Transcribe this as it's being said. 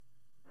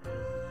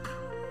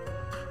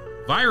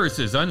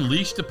Viruses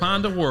unleashed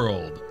upon the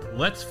world.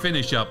 Let's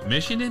finish up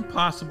Mission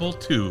Impossible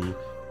 2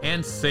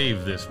 and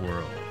save this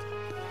world.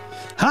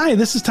 Hi,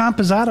 this is Tom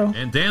Pizzato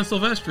And Dan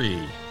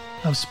Silvestri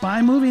of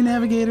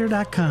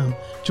SpyMovieNavigator.com.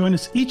 Join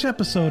us each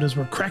episode as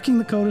we're cracking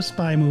the code of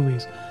spy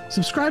movies.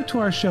 Subscribe to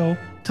our show,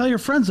 tell your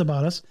friends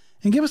about us,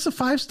 and give us a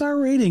 5-star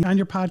rating on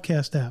your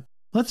podcast app.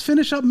 Let's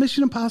finish up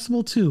Mission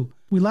Impossible 2.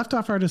 We left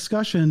off our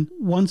discussion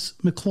once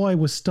McCloy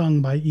was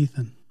stung by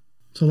Ethan.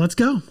 So let's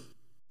go.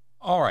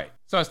 All right.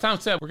 So as Tom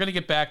said, we're going to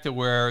get back to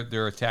where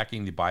they're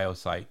attacking the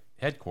Biosite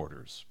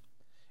headquarters.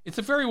 It's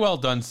a very well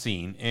done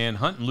scene, and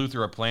Hunt and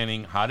Luther are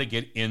planning how to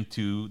get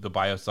into the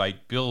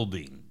Biosite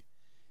building.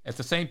 At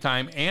the same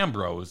time,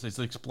 Ambrose is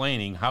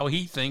explaining how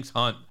he thinks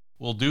Hunt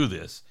will do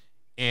this,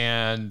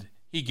 and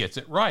he gets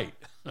it right.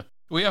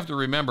 We have to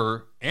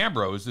remember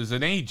Ambrose is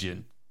an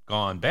agent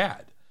gone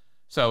bad.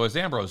 So as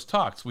Ambrose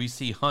talks, we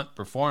see Hunt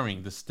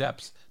performing the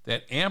steps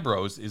that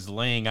Ambrose is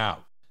laying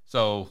out.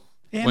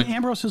 And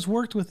Ambrose has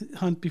worked with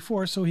Hunt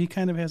before, so he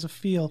kind of has a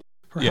feel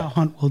for how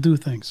Hunt will do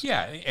things.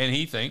 Yeah,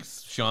 and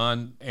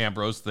Sean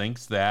Ambrose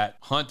thinks that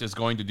Hunt is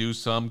going to do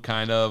some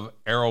kind of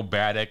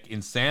aerobatic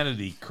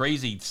insanity,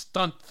 crazy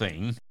stunt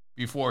thing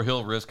before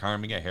he'll risk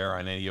harming a hair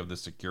on any of the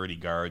security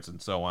guards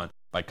and so on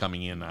by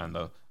coming in on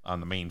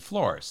the main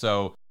floor.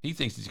 So he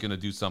thinks he's going to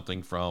do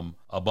something from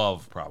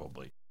above,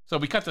 probably. So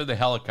we cut to the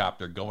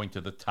helicopter going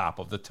to the top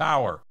of the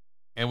tower,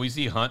 and we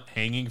see Hunt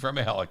hanging from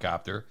a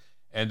helicopter,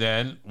 and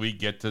then we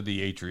get to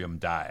the atrium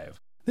dive.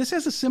 This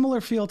has a similar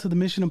feel to the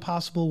Mission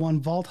Impossible 1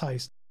 vault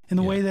heist in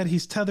the way that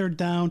he's tethered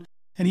down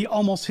and he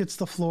almost hits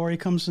the floor. He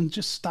comes and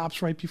just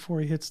stops right before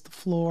he hits the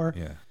floor,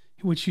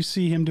 which you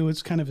see him do.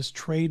 It's kind of his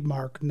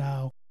trademark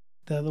now,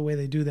 the way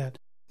they do that.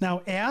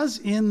 Now, as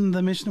in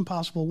the Mission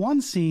Impossible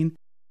 1 scene,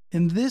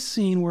 in this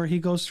scene where he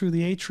goes through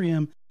the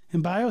atrium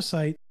in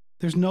Biosite,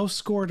 there's no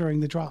score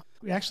during the drop.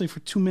 Actually, for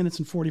 2 minutes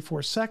and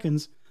 44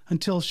 seconds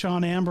until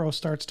Sean Ambrose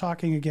starts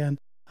talking again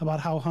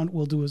about how Hunt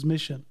will do his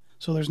mission.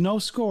 So there's no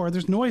score.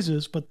 There's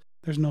noises, but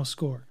there's no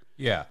score.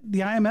 Yeah. The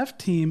IMF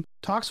team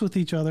talks with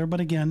each other, but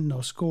again, no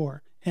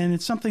score. And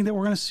it's something that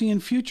we're going to see in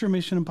future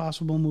Mission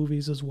Impossible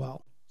movies as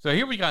well. So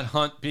here we got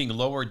Hunt being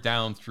lowered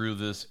down through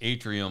this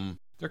atrium.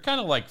 They're kind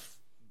of like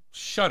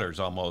shutters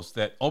almost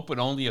that open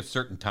only at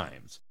certain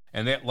times.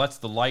 And that lets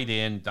the light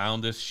in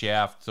down this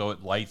shaft so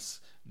it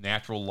lights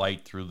natural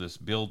light through this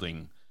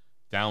building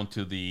down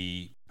to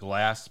the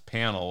glass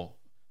panel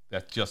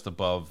that's just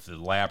above the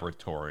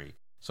laboratory.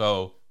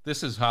 So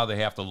this is how they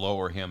have to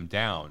lower him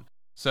down.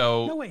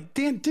 So no, wait,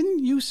 Dan,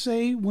 didn't you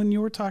say when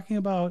you were talking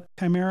about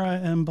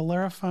Chimera and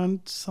Bellerophon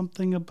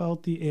something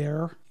about the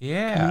air?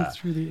 Coming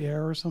through the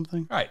air or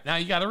something? Right. Now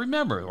you got to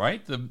remember,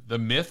 right? The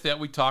myth that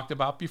we talked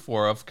about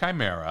before of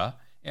Chimera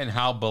and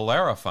how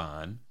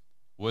Bellerophon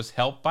was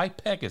helped by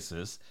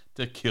Pegasus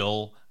to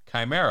kill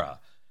Chimera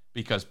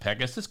because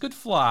Pegasus could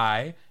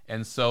fly,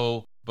 and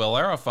so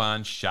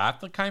Bellerophon shot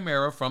the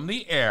Chimera from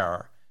the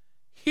air.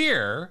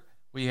 Here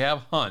we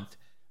have Hunt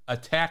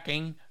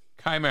attacking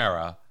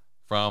Chimera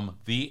from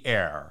the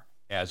air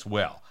as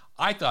well.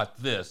 I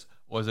thought this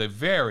was a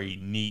very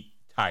neat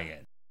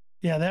tie-in.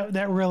 Yeah,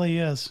 that really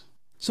is.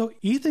 So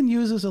Ethan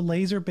uses a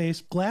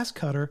laser-based glass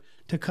cutter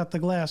to cut the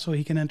glass so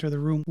he can enter the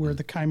room where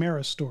the Chimera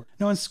is stored.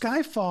 Now in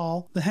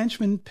Skyfall, the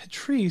henchman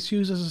Patrice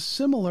uses a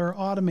similar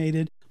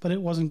automated, but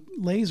it wasn't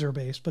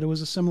laser-based, but it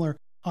was a similar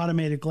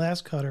automated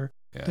glass cutter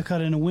to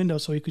cut in a window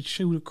so he could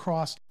shoot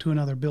across to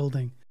another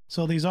building.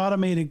 So these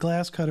automated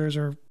glass cutters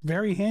are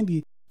very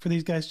handy for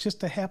these guys just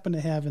to happen to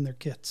have in their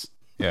kits.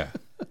 Yeah.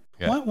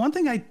 One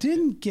thing I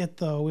didn't get,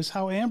 though, is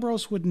how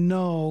Ambrose would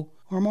know,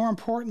 or more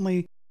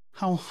importantly,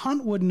 how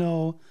Hunt would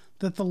know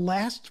that the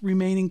last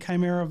remaining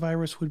Chimera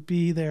virus would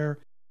be there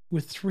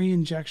with 3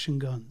 injection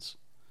guns.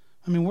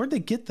 I mean, where'd they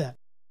get that?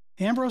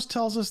 Ambrose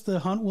tells us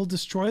that Hunt will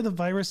destroy the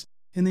virus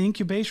in the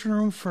incubation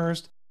room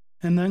first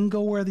and then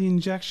go where the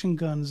injection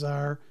guns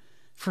are.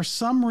 For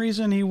some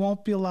reason, he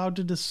won't be allowed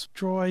to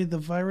destroy the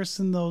virus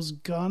in those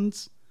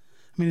guns.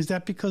 I mean, is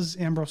that because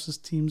Ambrose's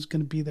team's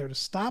going to be there to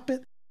stop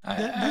it?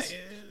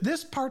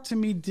 This part to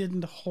me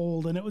didn't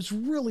hold, and it was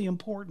really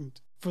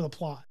important for the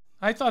plot.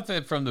 I thought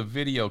that from the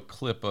video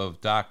clip of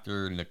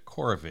Dr.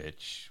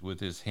 Nikorovich with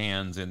his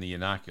hands in the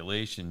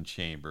inoculation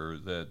chamber,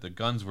 the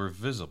guns were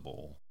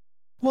visible.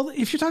 Well,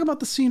 if you're talking about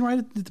the scene right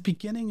at the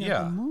beginning of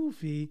the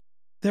movie,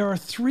 there are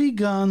 3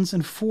 guns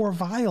and 4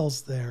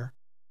 vials there.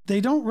 They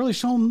don't really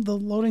show him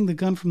loading the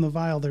gun from the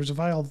vial. There's a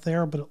vial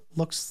there, but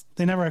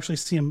they never actually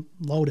see him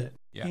load it.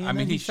 Yeah, and I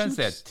mean, he sends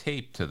that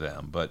tape to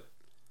them, but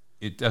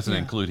it doesn't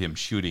include him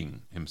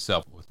shooting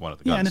himself with one of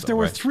the guns. Yeah, and if there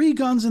were 3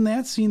 guns in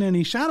that scene and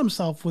he shot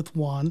himself with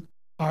one,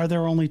 are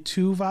there only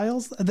 2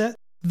 vials?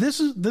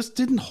 This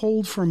didn't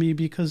hold for me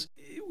because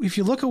if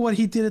you look at what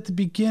he did at the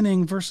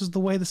beginning versus the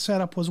way the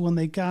setup was when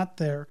they got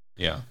there,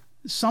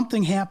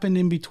 something happened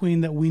in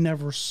between that we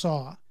never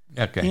saw.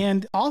 Okay.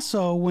 And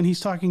also, when he's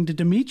talking to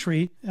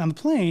Dimitri on the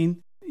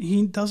plane,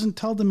 he doesn't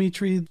tell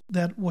Dimitri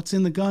that what's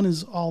in the gun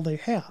is all they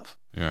have.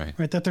 Right.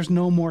 That there's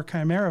no more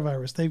Chimera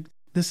virus.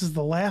 This is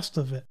the last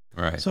of it.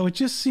 Right. So it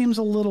just seems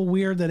a little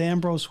weird that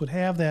Ambrose would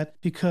have that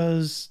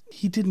because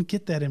he didn't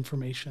get that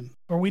information,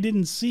 or we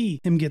didn't see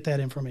him get that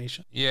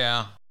information.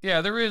 Yeah.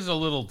 Yeah, there is a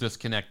little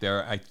disconnect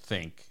there, I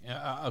think.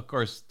 Of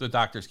course, the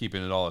doctor's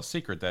keeping it all a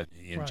secret that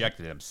he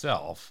injected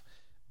himself.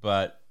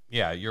 But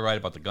yeah, you're right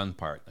about the gun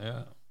part.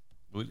 Yeah.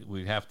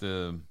 We'd have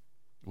to...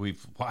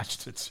 We've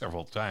watched it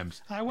several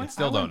times. I went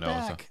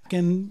back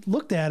and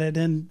looked at it,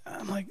 and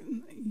I'm like,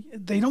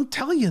 they don't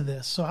tell you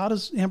this. So how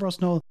does Ambrose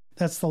know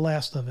that's the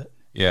last of it?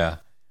 Yeah.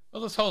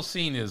 Well, this whole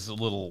scene is a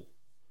little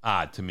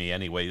odd to me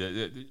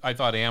anyway. I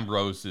thought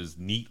Ambrose is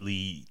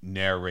neatly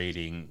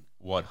narrating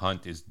what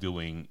Hunt is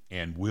doing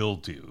and will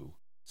do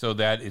so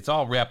that it's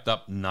all wrapped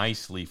up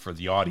nicely for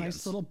the audience.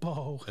 Nice little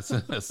bow. It's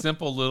a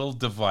simple little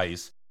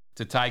device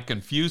to tie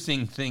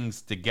confusing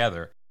things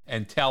together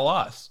and tell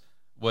us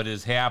what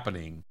is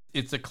happening.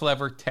 It's a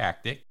clever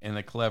tactic and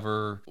a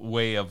clever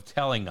way of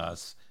telling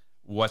us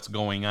what's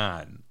going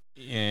on.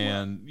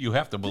 And you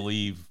have to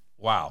believe,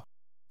 wow,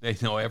 they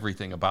know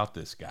everything about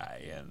this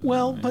guy.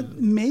 But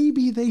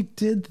maybe they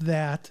did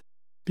that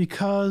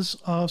because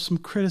of some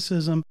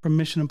criticism from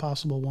Mission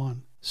Impossible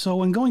 1. So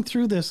when going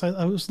through this,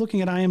 I was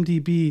looking at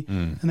IMDb,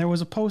 and there was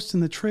a post in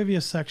the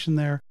trivia section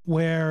there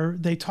where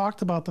they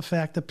talked about the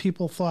fact that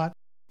people thought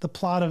the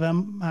plot of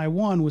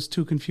MI1 was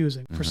too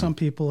confusing. For some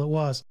people, it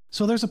was.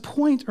 So there's a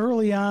point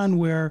early on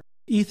where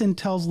Ethan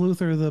tells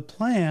Luther the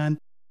plan,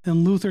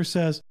 and Luther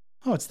says,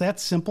 oh, it's that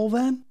simple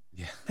then?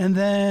 Yeah. And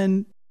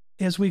then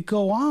as we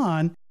go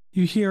on,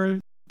 you hear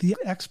the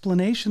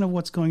explanation of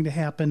what's going to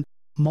happen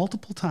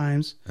multiple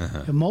times,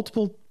 and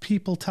multiple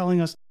people telling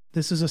us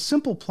this is a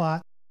simple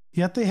plot,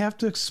 yet they have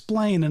to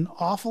explain an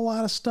awful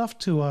lot of stuff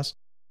to us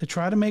to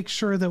try to make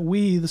sure that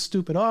we, the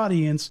stupid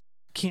audience,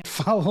 can't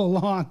follow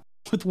along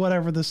with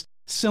whatever this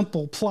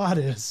simple plot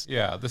is.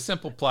 Yeah, the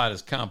simple plot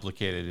is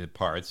complicated in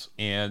parts,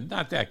 and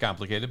not that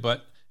complicated,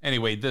 but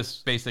anyway,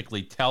 this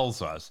basically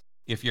tells us,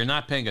 if you're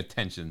not paying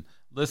attention,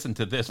 listen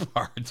to this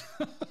part,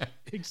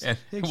 and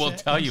we'll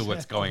tell you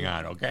what's going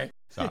on, okay?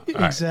 So,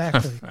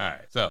 exactly. All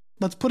right, so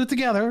let's put it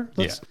together.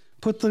 Let's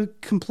put the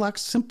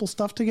complex, simple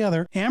stuff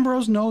together.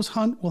 Ambrose knows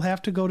Hunt will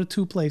have to go to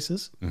two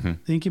places, the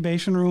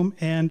incubation room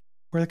and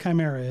where the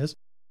Chimera is,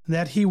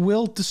 that he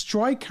will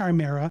destroy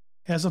Chimera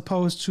as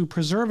opposed to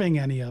preserving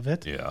any of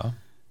it. Yeah.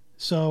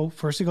 So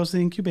first he goes to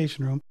the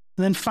incubation room.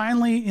 And then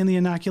finally in the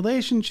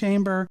inoculation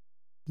chamber,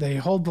 they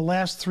hold the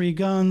last three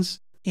guns.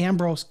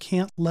 Ambrose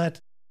can't let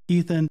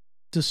Ethan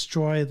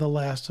destroy the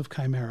last of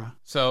Chimera.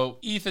 So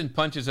Ethan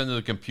punches into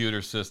the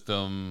computer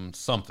system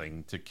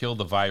something to kill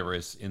the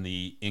virus in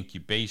the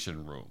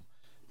incubation room.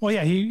 Well,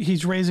 yeah,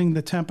 he's raising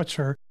the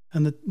temperature,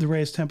 and the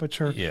raised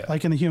temperature,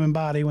 like in the human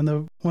body, one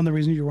of the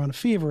reasons you run a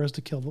fever is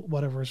to kill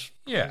whatever's...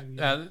 Yeah,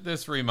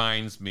 this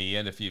reminds me,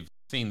 and if you've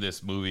seen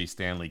this movie,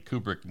 Stanley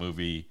Kubrick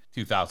movie,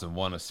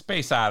 2001, A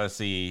Space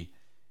Odyssey,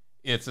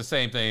 it's the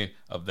same thing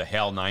of the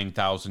HAL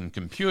 9000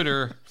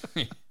 computer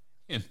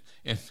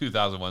in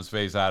 2001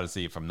 Space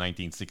Odyssey from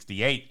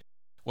 1968,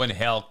 when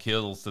HAL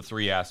kills the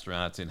three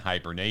astronauts in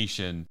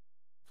hibernation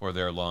for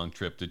their long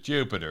trip to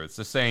Jupiter. It's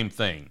the same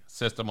thing.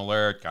 System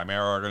alert,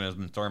 Chimera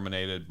organism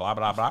terminated, blah,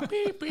 blah, blah,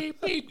 beep, beep,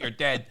 beep, you're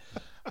dead.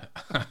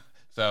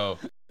 So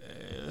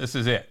this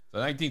is it. So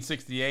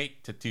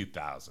 1968 to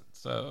 2000.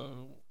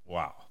 So,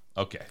 wow.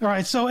 Okay. All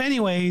right. So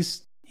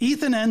anyways,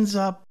 Ethan ends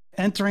up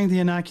entering the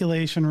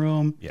inoculation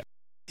room. Yeah.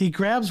 He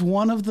grabs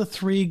one of the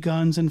three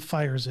guns and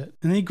fires it.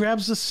 And then he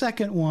grabs the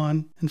second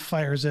one and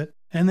fires it.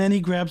 And then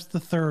he grabs the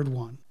third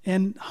one.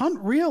 And Hunt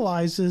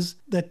realizes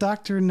that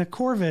Dr.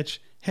 Nakorovich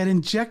had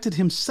injected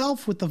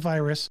himself with the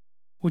virus,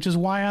 which is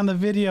why on the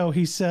video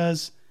he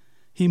says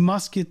he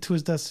must get to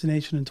his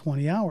destination in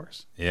 20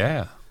 hours.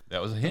 Yeah,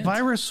 that was a hint. The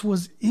virus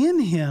was in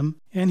him,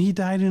 and he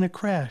died in a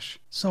crash.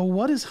 So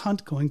what is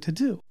Hunt going to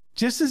do?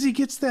 Just as he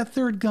gets that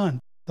third gun,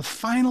 the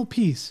final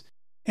piece,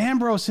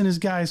 Ambrose and his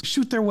guys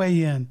shoot their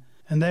way in,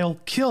 and they'll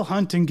kill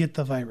Hunt and get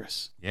the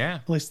virus. Yeah.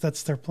 At least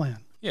that's their plan.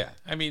 Yeah,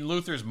 I mean,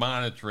 Luther's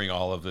monitoring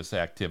all of this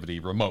activity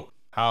remote.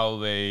 How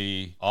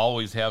they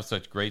always have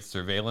such great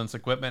surveillance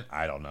equipment,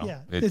 I don't know.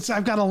 Yeah,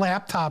 I've got a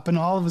laptop, and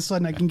all of a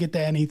sudden I can get to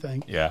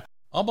anything. Yeah.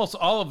 Almost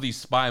all of these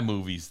spy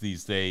movies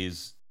these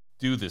days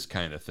do this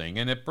kind of thing,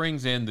 and it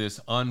brings in this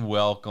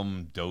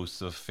unwelcome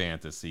dose of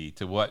fantasy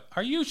to what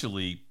are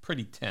usually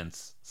pretty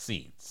tense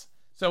scenes.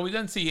 So we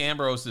then see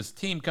Ambrose's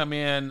team come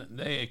in.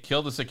 They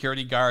kill the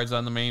security guards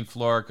on the main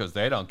floor because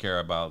they don't care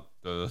about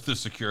the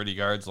security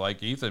guards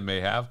like Ethan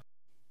may have.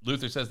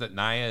 Luther says that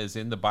Naya is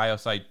in the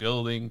biosite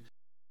building.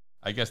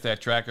 I guess that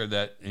tracker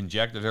that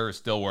injected her is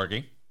still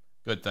working.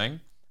 Good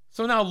thing.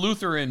 So now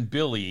Luther and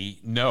Billy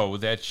know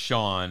that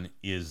Sean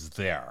is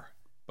there.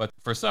 But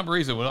for some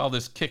reason, with all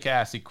this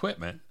kick-ass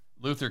equipment,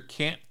 Luther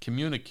can't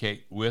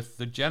communicate with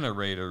the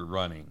generator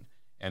running.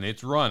 And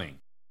it's running.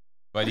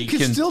 But he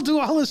can still do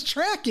all his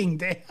tracking,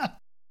 Dan.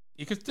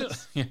 He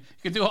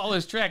can do all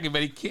his tracking,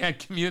 but he can't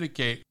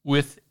communicate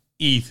with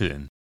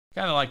Ethan.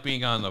 Kind of like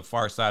being on the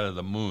far side of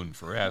the moon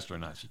for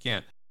astronauts. You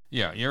can't.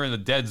 Yeah, you're in the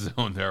dead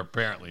zone there,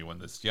 apparently, when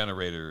this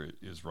generator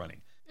is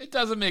running. It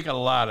doesn't make a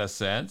lot of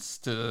sense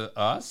to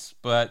us,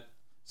 but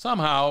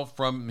Somehow,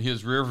 from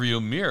his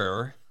rearview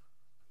mirror,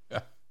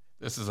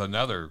 this is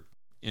another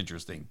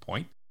interesting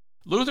point,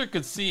 Luther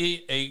could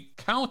see a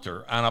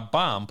counter on a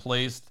bomb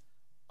placed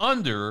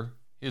under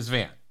his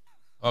van.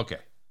 Okay,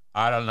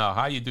 I don't know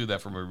how you do that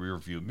from a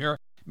rearview mirror.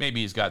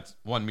 Maybe he's got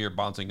one mirror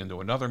bouncing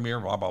into another mirror,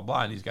 blah, blah,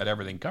 blah, and he's got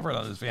everything covered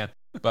on his van.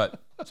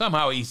 But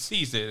somehow he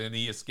sees it and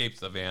he escapes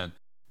the van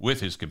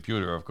with his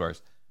computer, of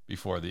course,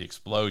 before the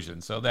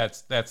explosion. So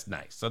that's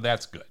nice. So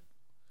that's good.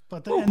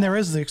 And there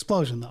is the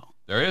explosion, though.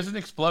 There is an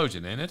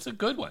explosion, and it's a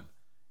good one.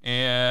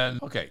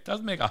 And, okay, it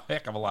doesn't make a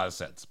heck of a lot of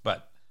sense,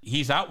 but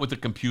he's out with the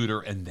computer,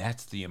 and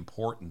that's the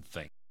important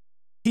thing.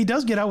 He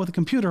does get out with the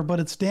computer,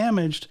 but it's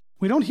damaged.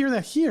 We don't hear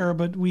that here,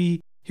 but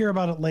we hear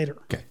about it later.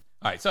 Okay.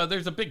 All right, so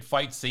there's a big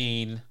fight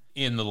scene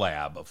in the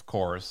lab, of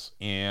course,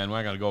 and we're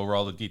not going to go over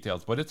all the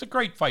details, but it's a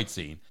great fight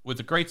scene with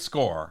a great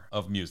score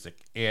of music,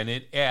 and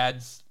it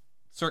adds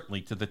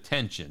certainly to the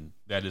tension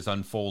that is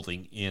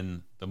unfolding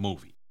in the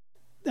movie.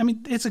 I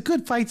mean, it's a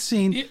good fight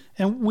scene,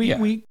 and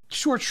we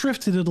short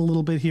shrifted it a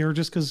little bit here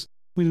just because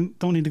we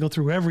don't need to go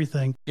through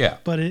everything. Yeah.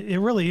 But it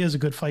really is a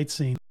good fight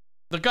scene.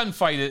 The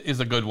gunfight is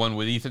a good one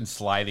with Ethan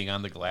sliding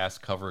on the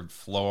glass-covered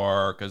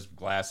floor because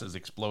glass is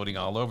exploding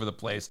all over the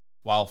place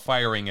while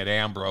firing at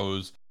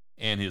Ambrose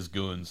and his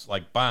goons,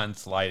 like Bond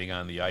sliding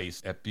on the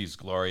ice at Peace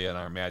Gloria and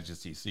Our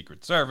Majesty's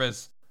Secret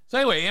Service. So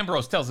anyway,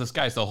 Ambrose tells his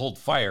guys to hold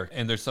fire,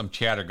 and there's some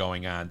chatter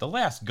going on. The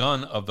last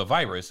gun of the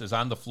virus is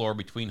on the floor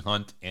between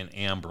Hunt and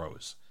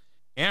Ambrose.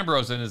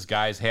 Ambrose and his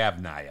guys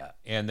have Naya,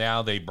 and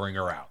now they bring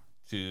her out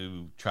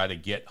to try to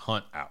get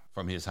Hunt out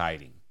from his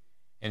hiding.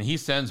 And he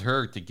sends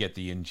her to get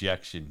the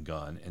injection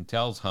gun and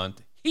tells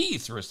Hunt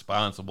he's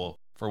responsible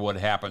for what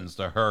happens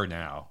to her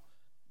now.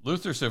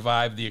 Luther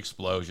survived the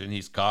explosion.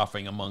 He's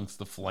coughing amongst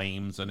the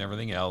flames and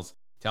everything else,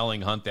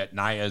 telling Hunt that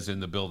Naya's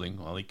in the building.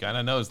 Well, he kind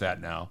of knows that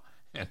now.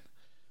 And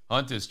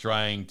Hunt is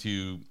trying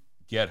to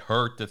get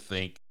her to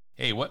think,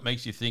 hey, what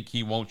makes you think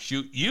he won't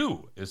shoot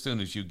you as soon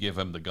as you give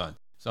him the gun?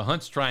 So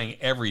Hunt's trying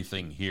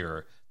everything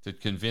here to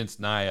convince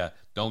Naya,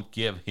 don't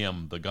give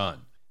him the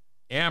gun.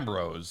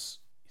 Ambrose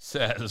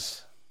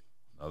says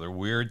another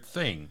weird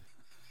thing.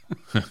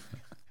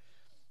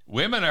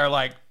 Women are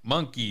like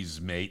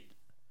monkeys, mate.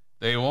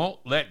 They won't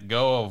let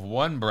go of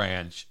one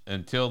branch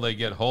until they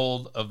get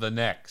hold of the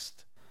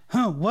next.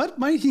 What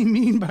might he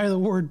mean by the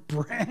word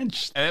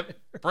branch?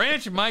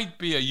 Branch might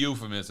be a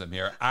euphemism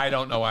here. I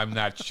don't know. I'm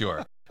not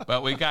sure.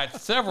 But we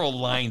got several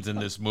lines in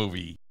this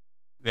movie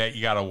that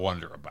you got to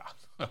wonder about.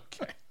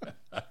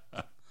 Okay.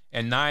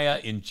 And Naya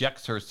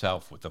injects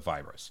herself with the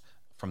virus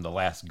from the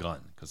last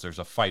gun because there's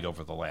a fight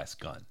over the last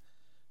gun.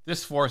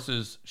 This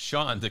forces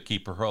Sean to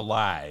keep her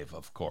alive,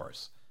 of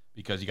course,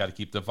 because you got to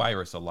keep the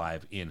virus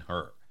alive in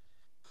her.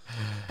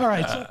 All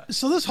right.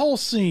 So this whole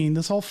scene,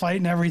 this whole fight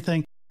and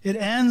everything, it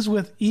ends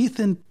with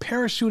Ethan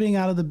parachuting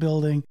out of the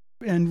building.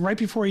 And right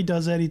before he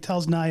does that, he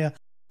tells Naya,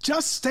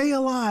 just stay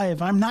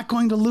alive. I'm not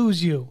going to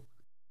lose you.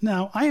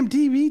 Now,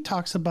 IMDb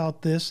talks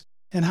about this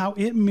and how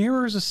it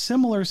mirrors a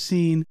similar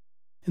scene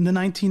in the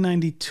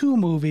 1992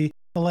 movie,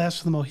 The Last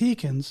of the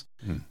Mohicans,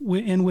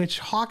 in which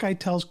Hawkeye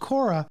tells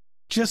Cora,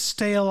 just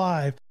stay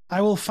alive.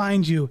 I will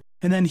find you.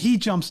 And then he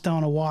jumps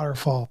down a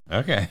waterfall.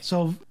 Okay.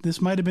 So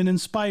this might have been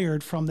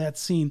inspired from that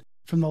scene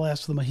from The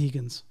Last of the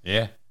Mohicans.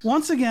 Yeah.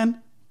 Once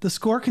again, the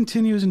score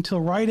continues until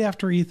right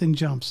after Ethan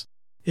jumps.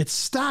 It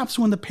stops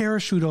when the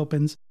parachute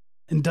opens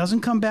and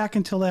doesn't come back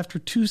until after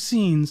 2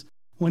 scenes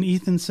when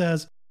Ethan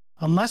says,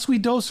 unless we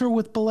dose her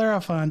with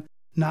Bellerophon,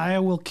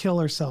 Naya will kill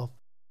herself.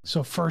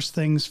 So first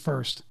things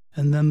first.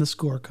 And then the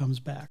score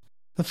comes back.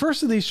 The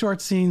first of these short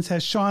scenes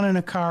has Sean in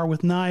a car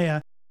with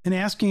Naya and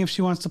asking if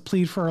she wants to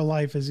plead for her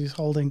life as he's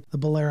holding the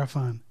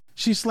Bellerophon.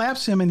 She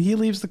slaps him and he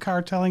leaves the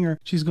car telling her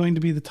she's going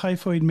to be the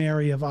Typhoid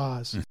Mary of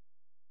Oz.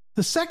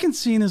 The second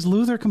scene is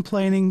Luther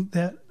complaining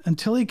that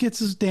until he gets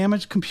his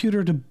damaged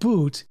computer to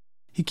boot,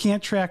 he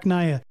can't track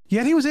Naya.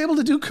 Yet he was able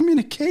to do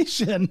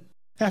communication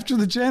after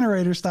the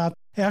generator stopped,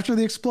 after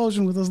the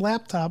explosion with his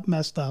laptop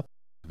messed up.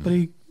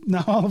 But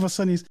now all of a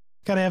sudden he's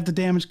got to have the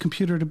damaged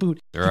computer to boot.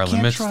 There are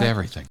limits to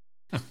everything.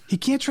 He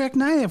can't track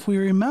Naya. If we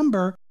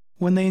remember,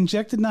 when they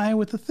injected Naya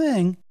with the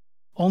thing,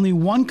 only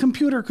one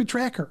computer could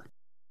track her.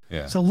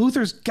 Yeah. So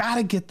Luther's got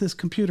to get this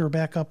computer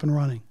back up and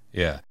running.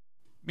 Yeah.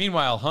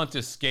 Meanwhile, Hunt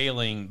is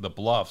scaling the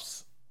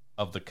bluffs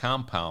of the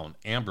compound,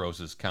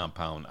 Ambrose's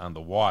compound, on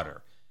the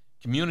water,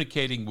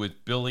 communicating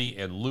with Billy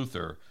and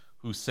Luther,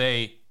 who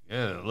say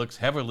it looks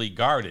heavily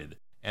guarded,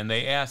 and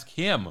they ask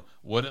him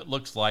what it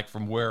looks like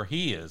from where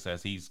he is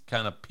as he's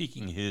kind of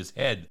peeking his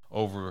head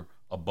over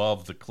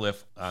above the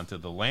cliff onto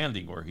the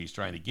landing where he's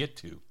trying to get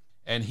to.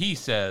 And he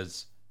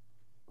says,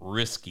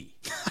 risky.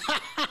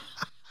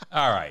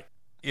 All right.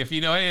 If you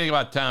know anything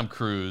about Tom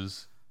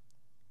Cruise,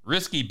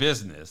 Risky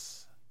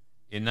Business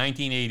in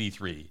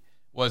 1983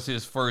 was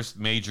his first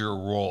major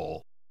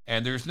role.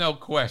 And there's no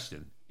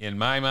question, in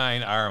my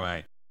mind, our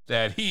mind,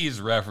 that he's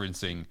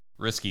referencing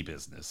Risky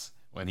Business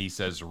when he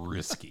says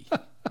risky.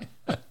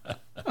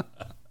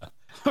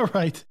 All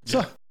right.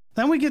 So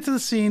then we get to the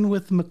scene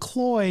with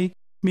McCloy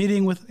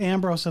meeting with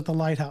Ambrose at the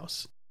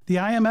lighthouse. the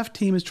IMF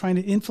team is trying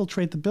to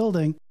infiltrate the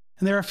building,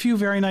 and there are a few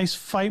very nice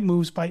fight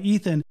moves by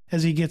Ethan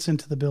as he gets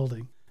into the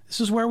building. This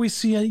is where we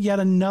see yet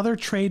another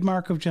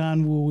trademark of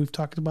John Woo. We've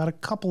talked about a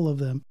couple of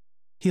them.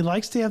 He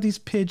likes to have these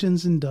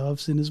pigeons and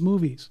doves in his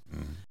movies.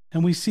 Mm-hmm.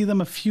 And we see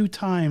them a few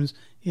times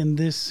in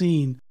this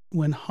scene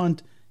when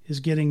Hunt is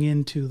getting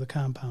into the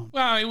compound.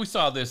 Well, we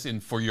saw this in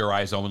For Your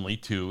Eyes Only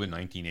 2 in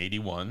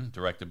 1981,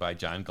 directed by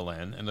John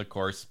Glenn. And of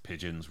course,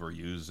 pigeons were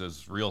used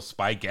as real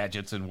spy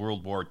gadgets in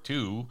World War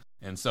II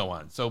and so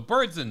on. So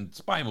birds in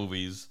spy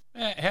movies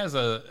has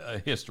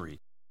a history.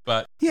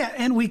 But yeah,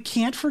 and we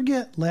can't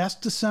forget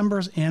last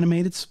December's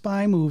animated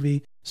spy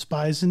movie,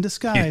 Spies in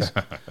Disguise,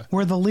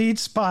 where the lead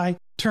spy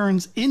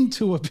turns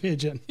into a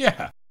pigeon.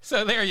 Yeah,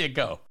 so there you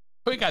go.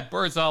 We got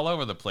birds all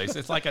over the place.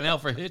 It's like an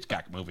Alfred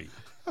Hitchcock movie.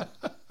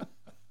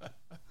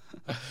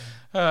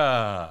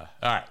 All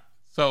right,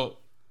 so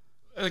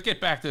let's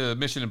get back to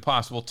Mission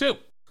Impossible 2.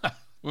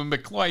 When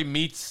McCloy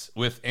meets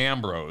with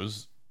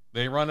Ambrose,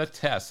 they run a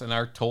test and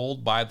are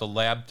told by the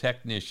lab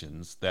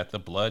technicians that the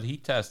blood he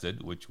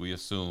tested, which we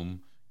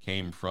assume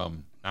came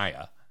from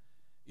Naya,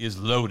 is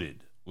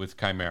loaded with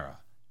Chimera,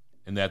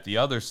 and that the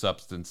other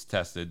substance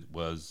tested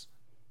was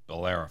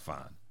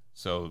Bellerophon.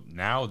 So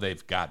now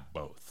they've got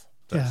both.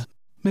 Yeah.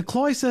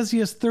 McCloy says he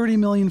has $30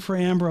 million for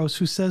Ambrose,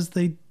 who says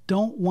they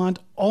don't want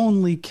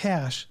only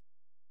cash,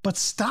 but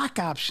stock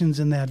options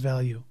in that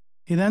value.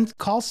 He then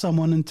calls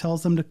someone and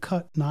tells them to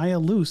cut Naya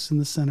loose in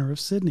the center of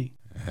Sydney.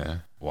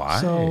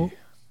 Why? So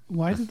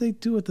why did they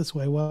do it this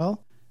way?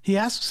 Well, he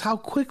asks how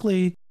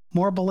quickly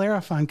more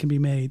Bellerophon can be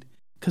made,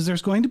 because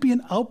there's going to be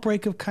an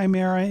outbreak of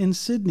Chimera in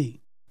Sydney.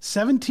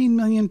 17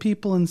 million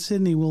people in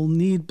Sydney will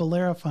need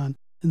Bellerophon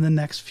in the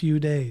next few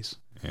days.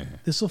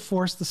 This will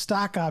force the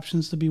stock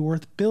options to be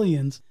worth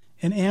billions,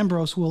 and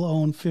Ambrose will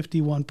own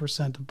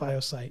 51% of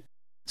Biosite.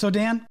 So,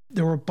 Dan,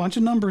 there were a bunch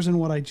of numbers in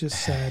what I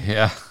just said.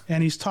 Yeah.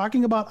 And he's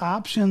talking about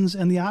options,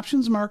 and the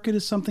options market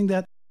is something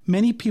that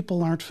many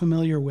people aren't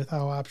familiar with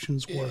how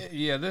options work.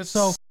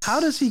 So how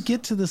does he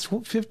get to this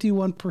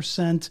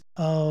 51%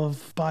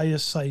 of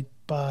Biosite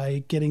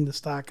by getting the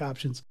stock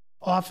options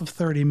off of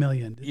 30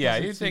 million? Yeah,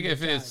 you think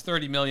if it's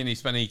 30 million he's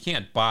spending, he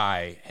can't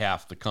buy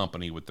half the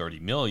company with 30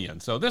 million.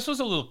 So this was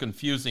a little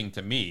confusing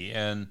to me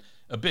and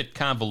a bit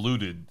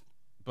convoluted.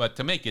 But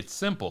to make it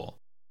simple,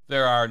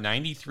 there are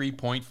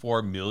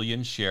 93.4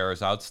 million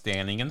shares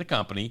outstanding in the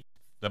company.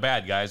 The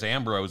bad guys,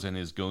 Ambrose and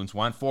his goons,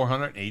 want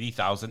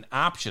 480,000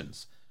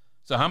 options.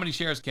 So how many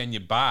shares can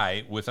you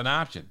buy with an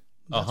option?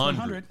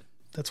 100.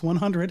 That's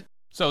 100.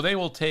 So they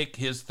will take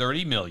his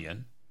 30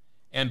 million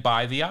and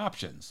buy the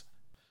options.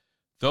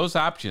 Those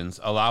options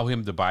allow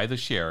him to buy the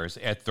shares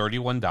at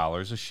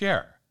 $31 a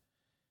share.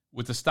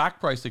 With the stock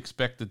price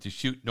expected to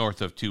shoot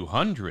north of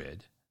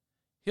 200,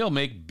 he'll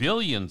make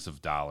billions of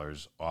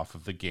dollars off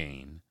of the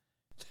gain.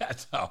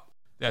 That's how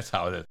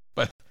it is.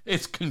 But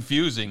it's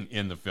confusing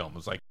in the film.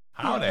 It's like,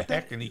 how the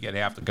heck can he get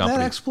half the company?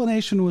 That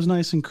explanation was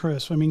nice and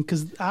crisp. I mean,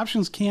 because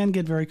options can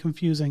get very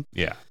confusing.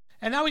 Yeah.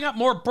 And now we got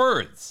more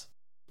birds.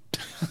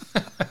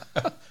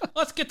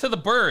 Let's get to the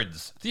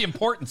birds, the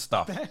important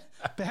stuff.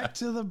 Back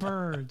to the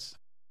birds.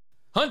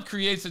 Hunt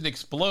creates an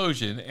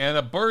explosion and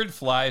a bird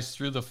flies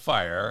through the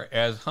fire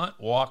as Hunt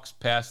walks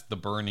past the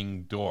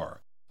burning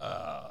door.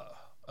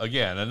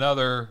 Again,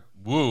 another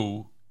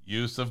Woo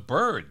use of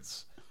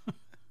birds.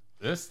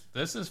 This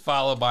is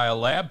followed by a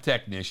lab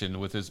technician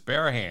with his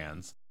bare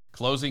hands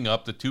closing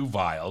up the two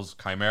vials,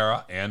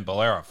 Chimera and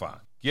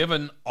Bellerophon.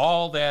 Given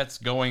all that's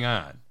going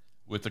on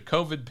with the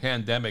COVID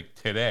pandemic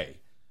today,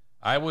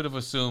 I would have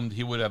assumed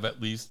he would have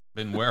at least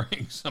been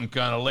wearing some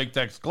kind of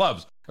latex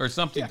gloves or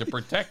something to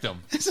protect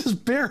him. This is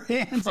bare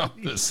hands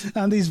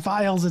on these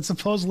vials that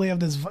supposedly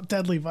have this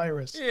deadly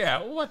virus.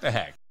 Yeah, what the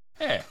heck?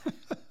 Hey.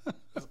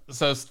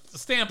 So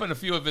Stamp and a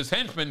few of his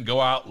henchmen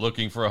go out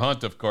looking for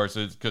Hunt, of course,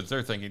 because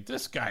they're thinking,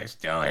 this guy's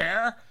still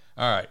here?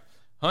 All right.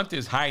 Hunt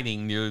is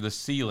hiding near the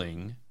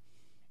ceiling.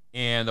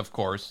 And, of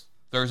course,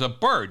 there's a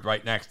bird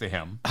right next to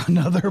him.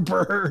 Another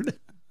bird.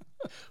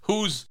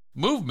 Whose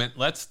movement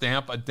lets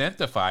Stamp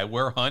identify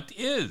where Hunt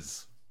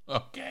is.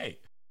 Okay.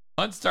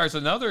 Hunt starts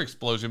another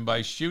explosion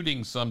by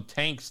shooting some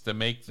tanks to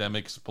make them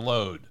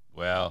explode.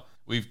 Well,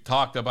 we've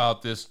talked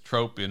about this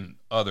trope in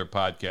other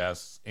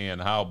podcasts and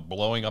how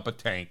blowing up a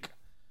tank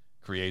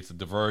creates a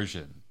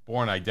diversion.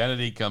 Bourne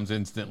Identity comes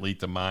instantly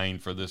to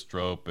mind for this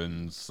trope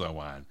and so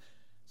on.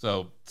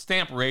 So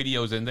Stamp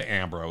radios into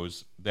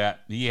Ambrose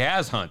that he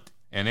has Hunt,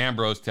 and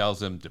Ambrose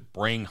tells him to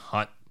bring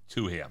Hunt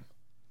to him.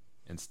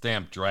 And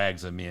Stamp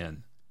drags him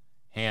in,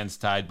 hands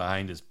tied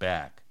behind his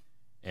back,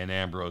 and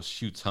Ambrose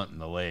shoots Hunt in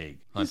the leg.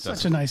 He's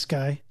such a nice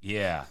guy.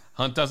 Yeah.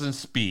 Hunt doesn't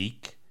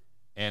speak,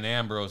 and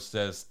Ambrose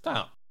says,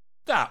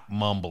 Stop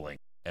mumbling,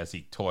 as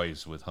he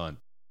toys with Hunt.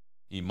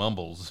 He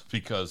mumbles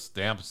because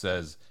Stamp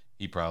says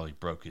he probably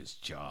broke his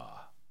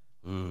jaw.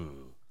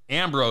 Ooh.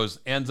 Ambrose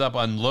ends up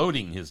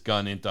unloading his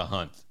gun into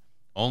Hunt,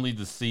 only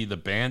to see the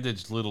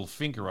bandaged little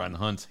finger on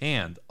Hunt's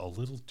hand a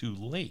little too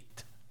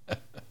late.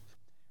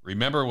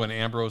 Remember when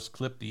Ambrose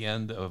clipped the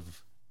end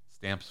of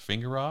Stamp's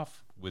finger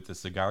off with the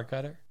cigar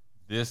cutter?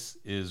 This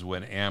is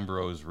when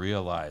Ambrose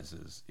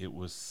realizes it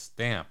was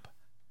Stamp,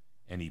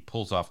 and he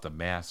pulls off the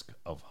mask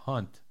of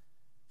Hunt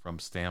from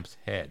Stamp's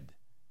head.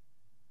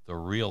 The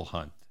real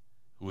Hunt,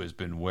 who has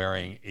been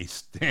wearing a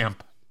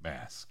Stamp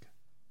mask.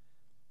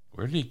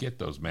 Where did he get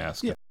those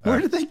masks? Yeah,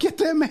 where did they get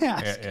that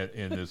mask?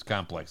 In this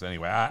complex,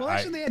 anyway.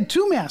 Actually, they had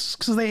two masks,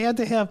 because they had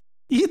to have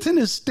Ethan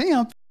as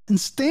Stamp and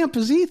Stamp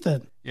as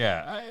Ethan.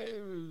 Yeah.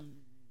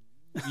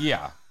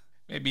 Yeah.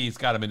 Maybe he's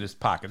got them in his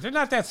pockets. They're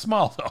not that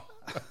small, though.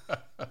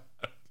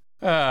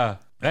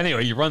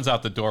 Anyway, he runs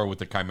out the door with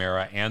the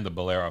Chimera and the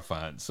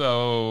Bellerophon.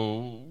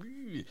 So,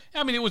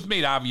 I mean, it was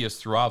made obvious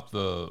throughout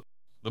the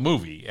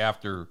movie,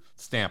 after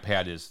Stamp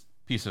had his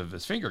piece of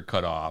his finger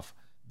cut off,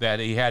 that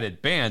he had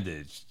it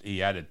bandaged. He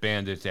had it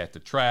bandaged at the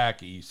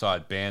track. He saw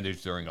it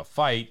bandaged during a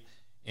fight.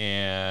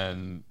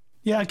 And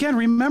yeah, again,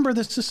 remember,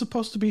 this is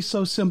supposed to be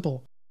so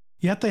simple.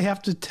 Yet they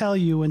have to tell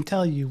you and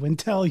tell you and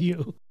tell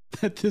you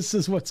that this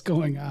is what's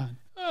going on.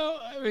 Well,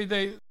 I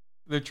mean,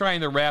 they're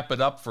trying to wrap it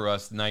up for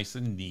us nice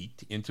and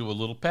neat into a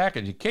little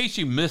package. In case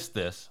you missed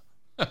this,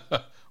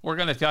 we're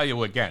going to tell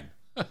you again.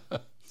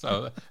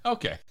 So,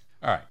 okay.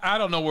 All right. I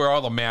don't know where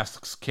all the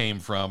masks came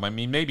from. I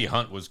mean, maybe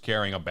Hunt was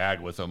carrying a bag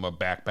with him, a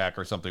backpack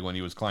or something when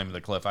he was climbing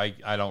the cliff. I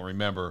don't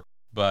remember.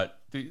 But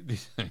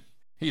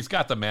he's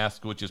got the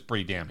mask, which is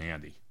pretty damn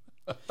handy.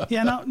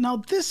 Yeah, now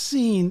this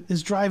scene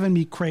is driving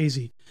me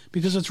crazy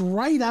because it's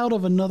right out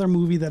of another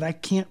movie that I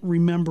can't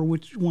remember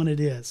which one it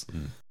is.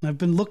 And I've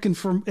been looking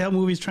for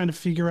movies trying to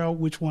figure out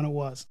which one it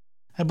was.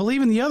 I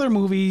believe in the other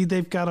movie,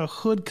 they've got a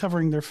hood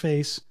covering their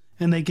face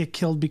and they get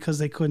killed because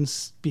they couldn't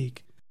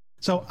speak.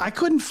 So I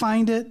couldn't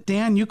find it.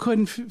 Dan, you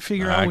couldn't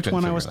figure out which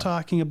one I was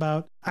talking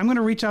about. I'm going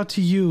to reach out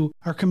to you,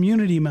 our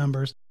community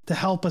members, to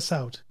help us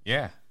out.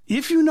 Yeah.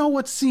 If you know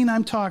what scene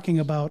I'm talking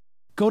about,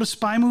 go to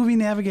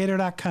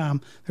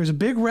spymovienavigator.com. There's a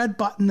big red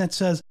button that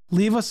says,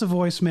 leave us a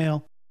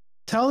voicemail.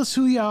 Tell us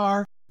who you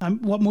are,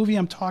 what movie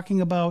I'm talking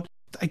about.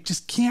 I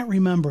just can't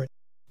remember it.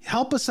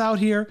 Help us out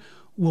here.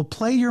 We'll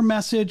play your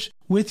message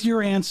with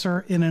your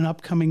answer in an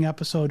upcoming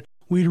episode.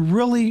 We'd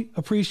really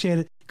appreciate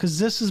it because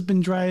this has been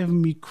driving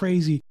me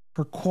crazy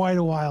for quite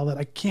a while that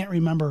I can't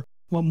remember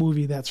what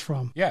movie that's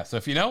from. Yeah, so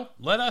if you know,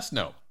 let us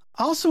know.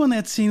 Also in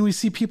that scene, we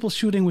see people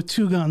shooting with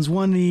two guns,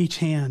 one in each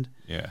hand.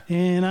 Yeah.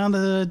 And on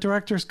the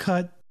director's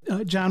cut,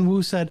 John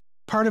Woo said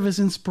part of his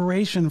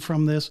inspiration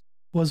from this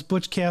was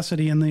Butch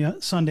Cassidy and the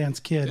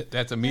Sundance Kid.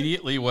 That's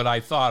immediately what I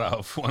thought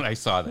of when I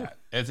saw that.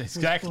 It's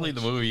exactly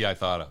the movie I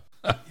thought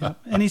of. Yeah.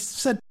 And he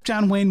said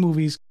John Wayne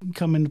movies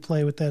come into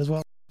play with that as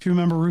well. If you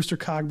remember, Rooster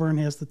Cogburn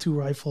has the two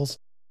rifles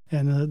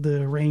and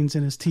the reins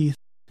in his teeth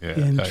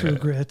in True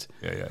Grit.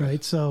 Yeah.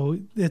 Right. So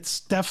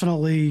it's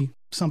definitely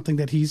something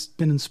that he's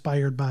been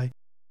inspired by.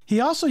 He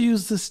also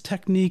used this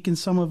technique in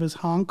some of his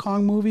Hong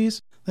Kong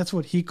movies. That's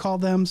what he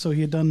called them. So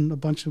he had done a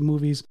bunch of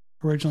movies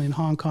originally in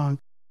Hong Kong,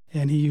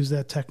 and he used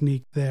that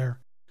technique there.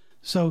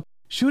 So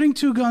shooting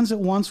two guns at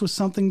once was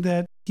something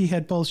that he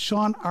had both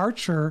Sean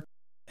Archer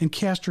and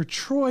Castor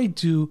Troy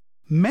do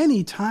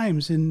many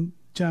times in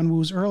John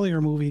Woo's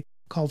earlier movie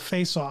called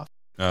Face Off.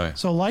 Oh, yeah.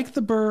 So like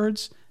the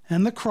birds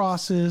and the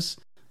crosses,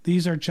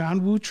 these are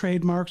John Woo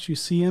trademarks. You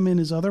see him in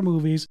his other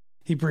movies.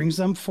 He brings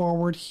them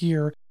forward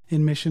here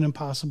in Mission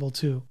Impossible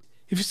 2.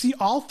 If you see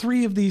all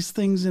three of these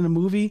things in a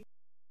movie,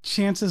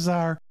 chances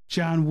are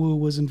John Woo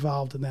was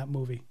involved in that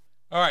movie.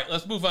 All right,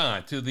 let's move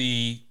on to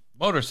the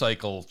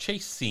motorcycle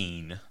chase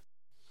scene.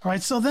 All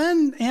right, so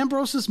then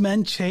Ambrose's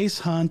men chase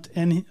Hunt,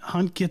 and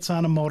Hunt gets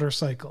on a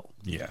motorcycle.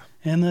 Yeah.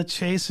 And the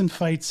chase and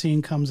fight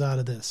scene comes out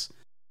of this.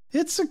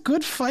 It's a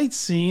good fight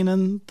scene,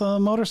 and the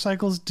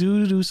motorcycles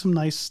do some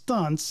nice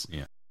stunts.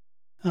 Yeah.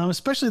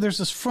 Especially there's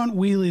this front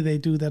wheelie they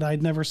do that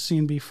I'd never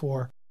seen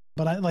before.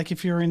 But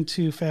if you're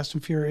into Fast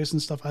and Furious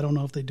and stuff, I don't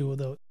know if they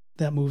do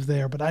that move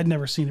there, but I'd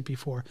never seen it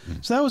before.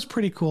 So that was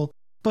pretty cool.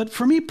 But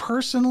for me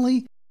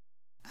personally,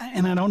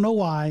 and I don't know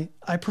why,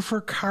 I prefer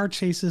car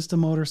chases to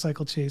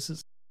motorcycle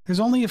chases. There's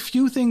only a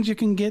few things you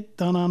can get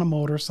done on a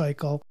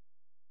motorcycle,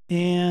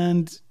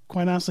 and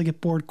quite honestly,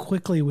 get bored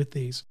quickly with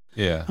these.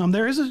 Yeah.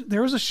 There is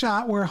a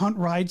shot where Hunt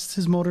rides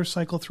his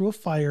motorcycle through a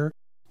fire,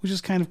 which is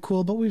kind of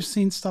cool, but we've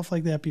seen stuff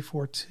like that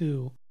before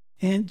too.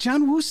 And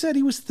John Woo said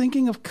he was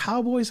thinking of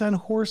cowboys on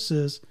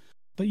horses,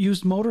 but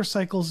used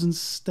motorcycles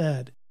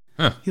instead.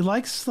 Huh. He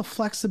likes the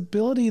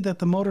flexibility that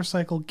the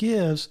motorcycle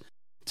gives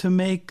to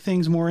make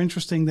things more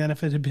interesting than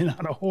if it had been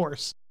on a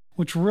horse,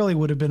 which really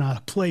would have been out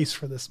of place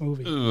for this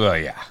movie.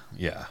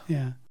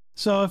 Yeah.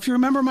 So if you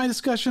remember my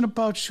discussion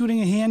about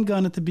shooting a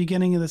handgun at the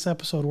beginning of this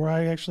episode, where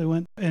I actually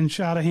went and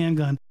shot a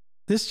handgun,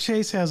 this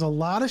chase has a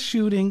lot of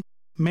shooting,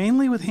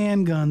 mainly with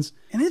handguns,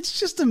 and it's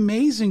just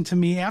amazing to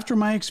me after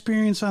my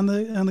experience on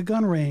the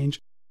gun range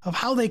of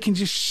how they can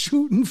just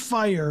shoot and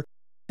fire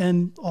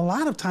and a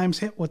lot of times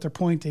hit what they're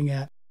pointing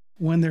at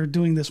when they're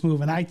doing this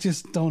move, and I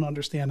just don't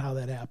understand how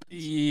that happens.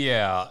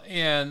 Yeah,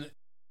 and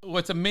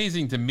what's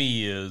amazing to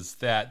me is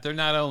that they're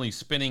not only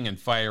spinning and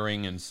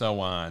firing and so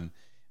on,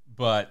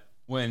 but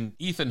when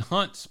Ethan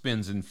Hunt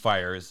spins and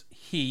fires,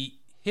 he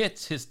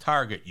hits his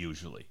target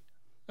usually.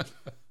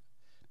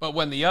 But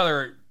when the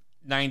other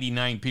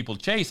 99 people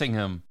chasing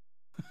him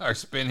are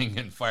spinning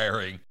and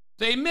firing,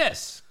 they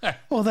miss.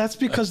 Well, that's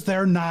because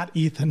they're not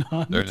Ethan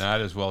Hunt. They're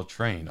not as well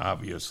trained,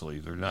 obviously.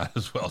 They're not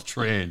as well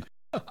trained.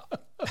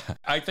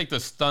 I think the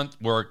stunt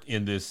work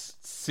in this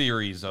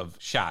series of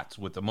shots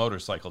with the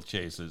motorcycle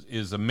chases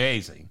is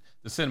amazing.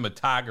 The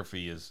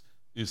cinematography is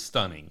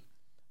stunning.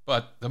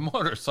 But the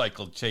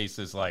motorcycle chase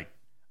is like,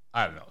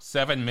 I don't know,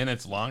 7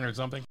 minutes long or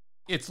something.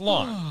 It's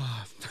long.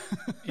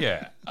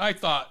 Yeah, I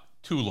thought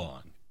too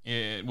long.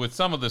 With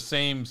some of the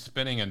same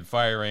spinning and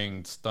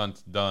firing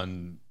stunts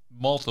done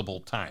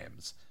multiple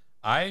times,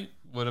 I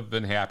would have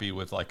been happy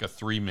with like a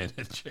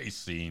 3-minute chase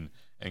scene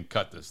and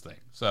cut this thing.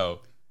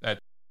 So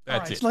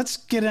that's it. So let's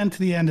get into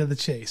the end of the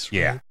chase. Right?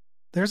 Yeah.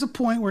 There's a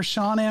point where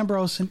Sean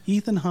Ambrose and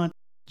Ethan Hunt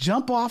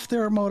jump off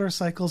their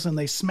motorcycles and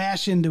they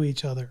smash into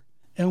each other.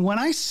 And when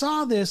I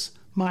saw this,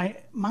 my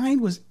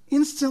mind was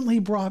instantly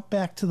brought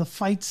back to the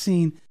fight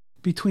scene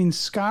between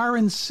Scar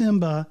and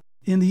Simba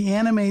in the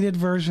animated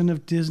version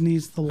of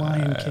Disney's The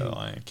Lion King. The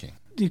Lion King.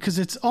 Because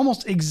it's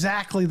almost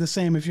exactly the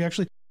same.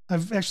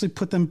 I've actually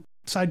put them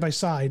side by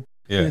side.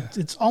 Yeah.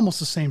 It's almost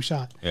the same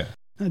shot. Yeah.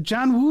 Now,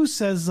 John Woo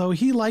says, though,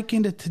 he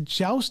likened it to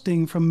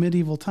jousting from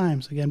medieval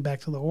times. Again,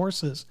 back to the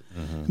horses.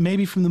 Mm-hmm.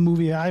 Maybe from the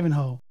movie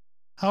Ivanhoe.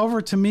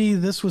 However, to me,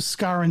 this was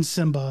Scar and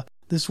Simba.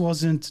 This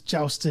wasn't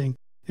jousting.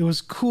 It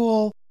was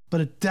cool,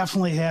 but it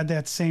definitely had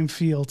that same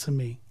feel to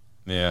me.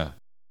 Yeah.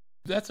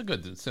 That's a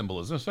good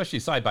symbolism, especially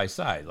side by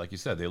side. Like you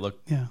said, they look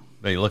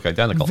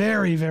identical.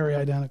 Very, very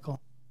identical.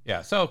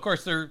 Yeah. So, of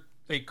course,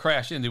 they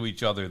crash into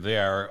each other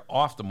there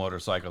off the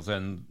motorcycles,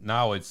 and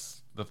now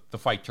it's the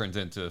fight turns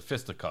into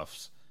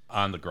fisticuffs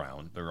on the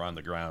ground. They're on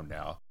the ground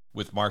now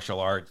with martial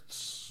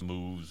arts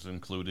moves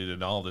included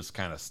and all this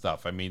kind of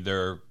stuff. I mean,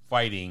 they're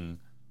fighting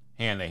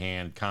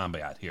hand-to-hand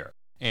combat here.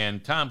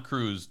 And Tom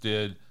Cruise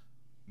did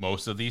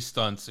most of these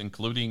stunts,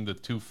 including the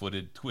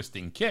two-footed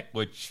twisting kick,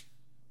 which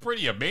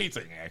pretty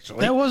amazing,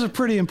 actually. That was a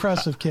pretty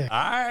impressive kick.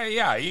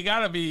 Yeah, you got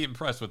to be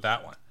impressed with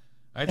that one.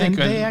 I And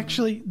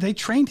think they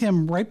trained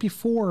him right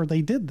before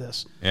they did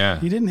this. Yeah.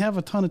 He didn't have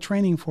a ton of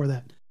training for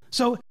that.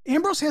 So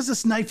Ambrose has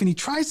this knife and he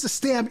tries to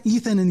stab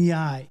Ethan in the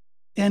eye.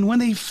 And when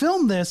they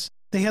filmed this,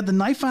 they had the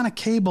knife on a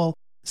cable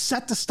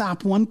set to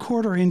stop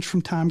 1/4 inch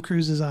from Tom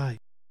Cruise's eye.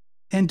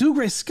 And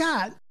Dougray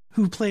Scott,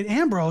 who played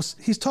Ambrose,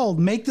 he's told,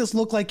 make this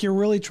look like you're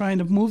really trying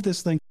to move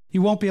this thing.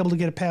 You won't be able to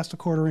get it past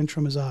 1/4 inch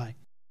from his eye.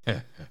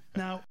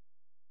 Now,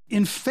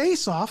 in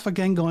Face Off,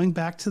 again, going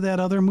back to that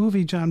other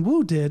movie John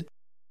Woo did,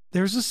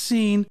 there's a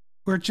scene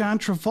where John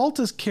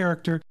Travolta's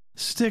character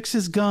sticks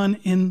his gun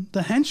in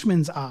the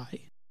henchman's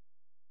eye.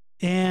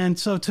 And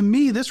so to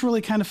me, this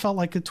really kind of felt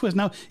like a twist.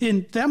 Now,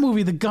 in that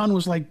movie, the gun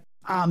was like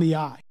on the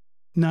eye,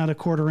 not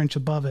 1/4 inch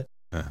above it.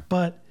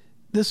 But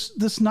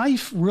this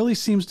knife really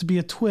seems to be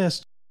a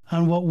twist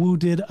on what Woo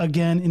did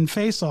again in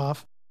Face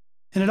Off.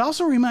 And it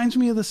also reminds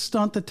me of the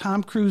stunt that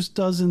Tom Cruise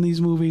does in these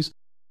movies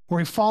where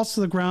he falls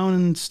to the ground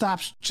and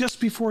stops just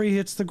before he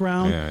hits the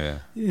ground. Yeah.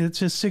 It's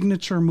his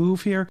signature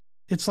move here.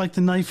 It's like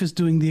the knife is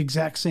doing the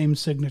exact same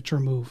signature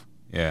move.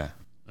 Yeah.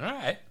 All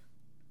right.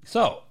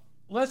 So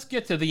let's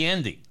get to the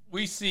ending.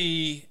 We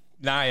see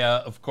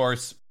Naya, of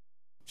course,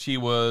 she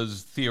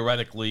was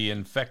theoretically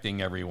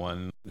infecting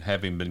everyone,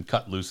 having been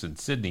cut loose in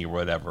Sydney or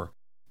whatever.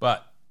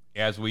 But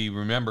as we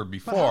remember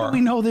before... But how do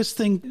we know this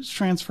thing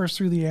transfers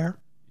through the air?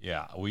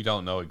 Yeah, we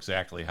don't know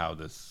exactly how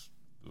this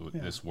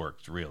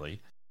works,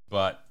 really.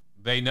 But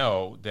they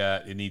know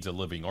that it needs a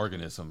living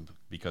organism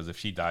because if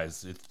she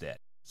dies, it's dead.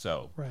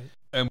 So, right.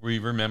 And we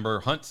remember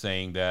Hunt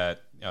saying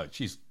that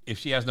if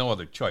she has no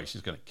other choice,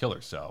 she's going to kill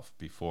herself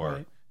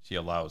before she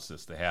allows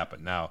this to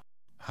happen. Now,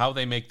 how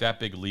they make that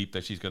big leap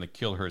that she's going to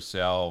kill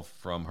herself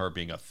from her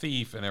being a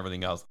thief and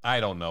everything else, I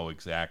don't know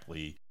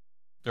exactly.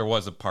 There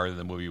was a part of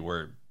the movie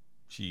where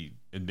she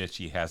admits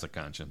she has a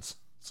conscience.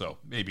 So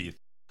maybe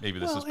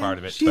this is part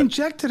of it. She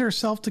injected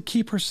herself to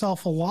keep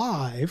herself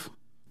alive,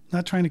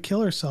 not trying to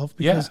kill herself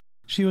because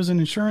she was an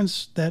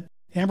insurance that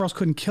Ambrose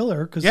couldn't kill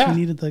her because he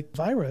needed the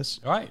virus.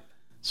 Right.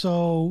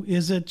 So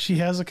is it she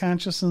has a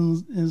conscience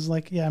and is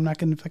like, I'm not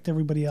going to infect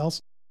everybody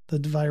else. The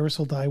virus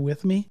will die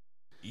with me.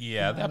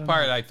 Yeah, that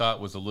part I thought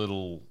was a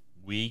little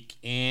weak.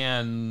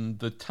 And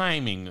the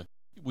timing,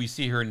 we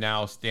see her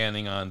now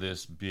standing on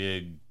this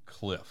big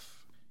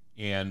cliff.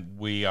 And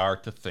we are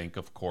to think,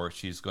 of course,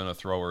 she's going to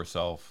throw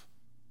herself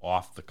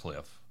off the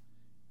cliff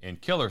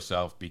and kill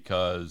herself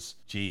because,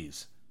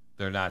 geez,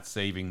 they're not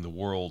saving the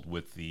world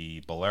with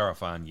the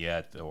Bellerophon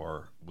yet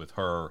or with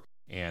her.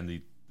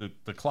 And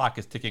the clock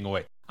is ticking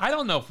away. I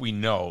don't know if we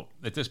know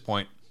at this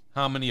point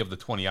how many of the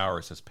 20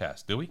 hours has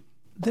passed, do we?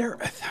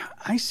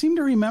 I seem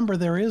to remember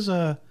there is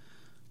a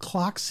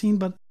clock scene,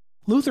 but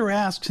Luther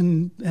asks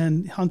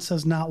and Hunt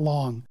says not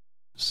long.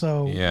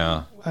 So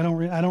yeah, I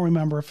don't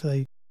remember if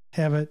they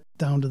have it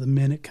down to the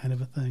minute kind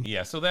of a thing.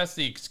 Yeah, so that's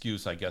the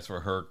excuse, I guess,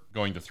 for her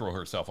going to throw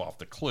herself off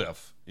the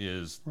cliff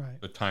is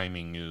the time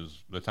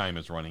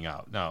is running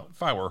out. Now,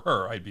 if I were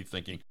her, I'd be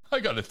thinking, I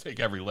got to take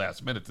every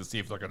last minute to see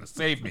if they're going to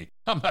save me.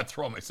 I'm not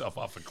throwing myself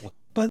off a cliff.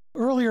 But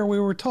earlier we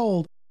were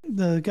told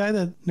the guy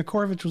that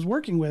Nikorovich was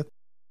working with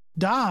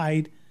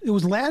died, it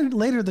was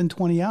later than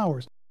 20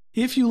 hours.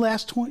 If you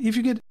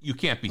you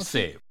can't be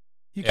saved.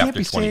 You can't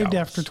be saved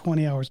after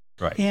 20 hours.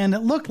 Right. And it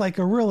looked like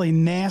a really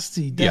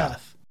nasty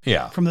death.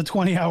 Yeah. From the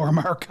 20-hour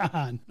mark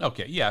on.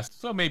 Okay, yes.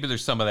 So maybe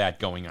there's some of that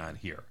going on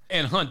here.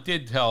 And Hunt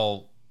did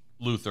tell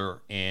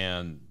Luther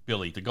and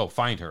Billy to go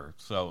find her,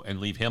 and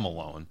leave him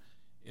alone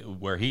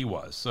where he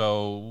was.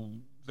 So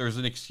there's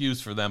an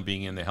excuse for them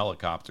being in the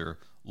helicopter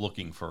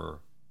looking for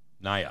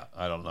Naya.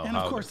 I don't know. And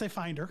of course they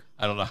find her.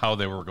 I don't know how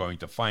they were going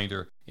to find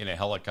her in a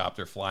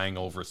helicopter flying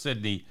over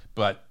Sydney,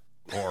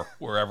 or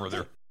wherever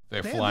they're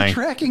they flying. Have the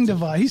tracking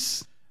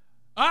device.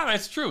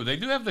 That's true. They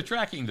do have the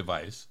tracking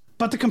device.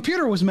 But the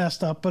computer was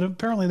messed up, but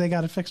apparently they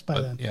got it fixed by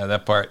then. Yeah,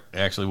 that part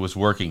actually was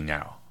working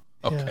now.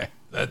 Okay.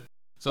 Yeah.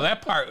 So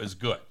that part was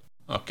good.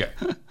 Okay.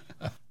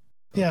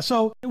 Yeah,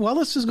 so while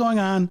this is going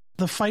on,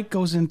 the fight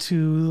goes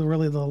into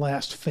really the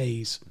last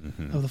phase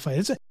of the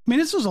fight.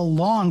 This was a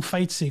long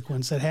fight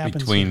sequence that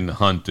happens between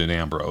Hunt and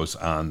Ambrose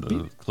on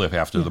the cliff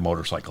after the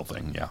motorcycle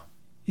thing. Yeah.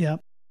 Yeah.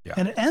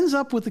 And it ends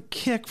up with a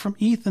kick from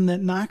Ethan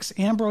that knocks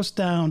Ambrose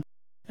down,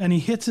 and he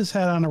hits his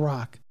head on a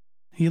rock.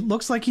 He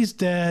looks like he's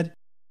dead.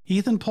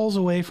 Ethan pulls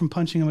away from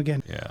punching him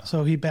again. Yeah.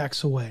 So he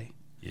backs away.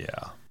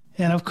 Yeah.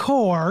 And of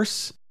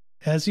course,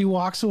 as he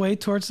walks away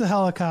towards the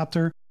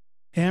helicopter,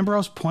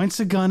 Ambrose points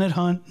a gun at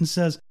Hunt and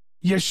says,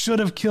 "You should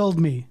have killed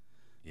me."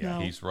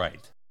 Yeah, he's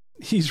right.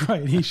 He's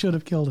right. He should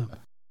have killed him.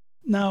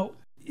 Now,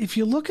 if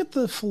you look at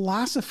the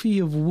philosophy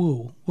of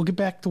Woo, we'll get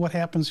back to what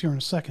happens here in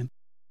a second.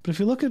 But if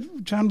you look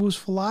at John Woo's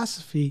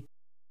philosophy,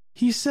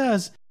 he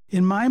says,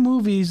 in my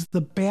movies,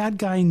 the bad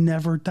guy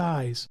never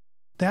dies.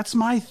 That's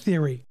my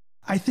theory.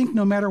 I think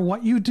no matter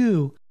what you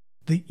do,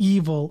 the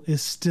evil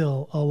is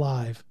still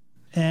alive.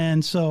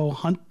 And so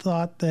Hunt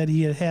thought that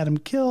he had him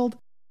killed,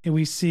 and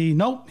we see,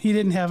 nope, he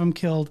didn't have him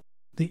killed.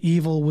 The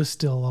evil was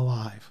still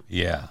alive.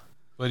 Yeah,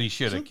 but he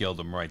should have killed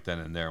him right then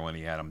and there when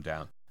he had him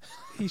down.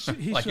 He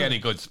like any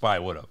good spy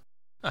would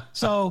have.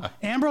 So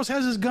Ambrose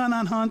has his gun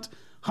on Hunt.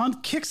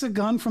 Hunt kicks a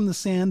gun from the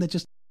sand that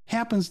just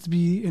happens to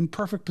be in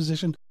perfect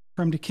position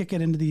for him to kick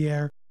it into the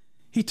air.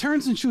 He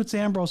turns and shoots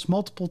Ambrose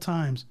multiple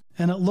times,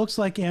 and it looks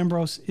like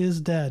Ambrose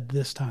is dead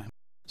this time.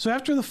 So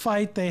after the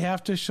fight, they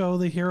have to show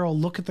the hero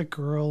look at the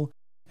girl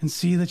and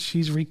see that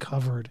she's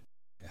recovered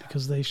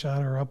because they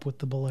shot her up with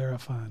the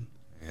Bellerophon.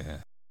 Yeah.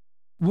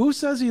 Woo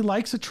says he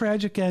likes a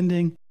tragic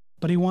ending,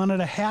 but he wanted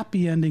a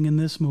happy ending in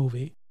this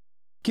movie.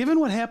 Given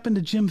what happened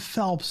to Jim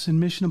Phelps in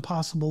Mission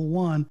Impossible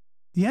 1,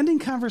 the ending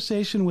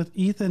conversation with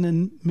Ethan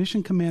and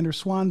Mission Commander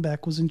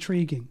Swanbeck was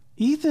intriguing.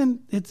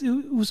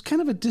 It was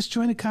kind of a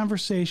disjointed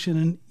conversation,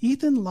 and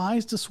Ethan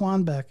lies to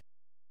Swanbeck.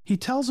 He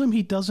tells him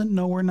he doesn't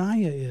know where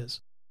Naya is,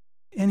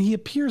 and he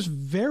appears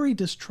very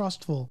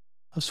distrustful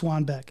of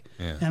Swanbeck.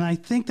 Yeah. And I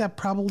think that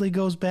probably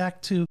goes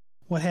back to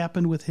what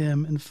happened with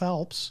him and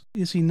Phelps.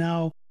 Is he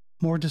now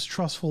more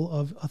distrustful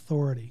of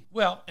authority?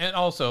 Well, and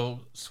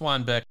also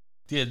Swanbeck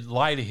did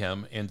lie to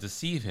him and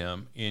deceive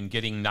him in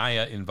getting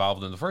Naya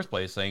involved in the first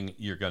place, saying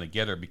you're going to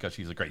get her because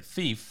she's a great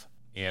thief.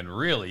 And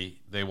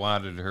really, they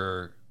wanted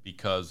her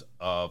because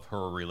of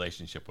her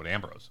relationship with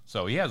Ambrose.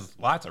 So he has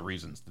lots of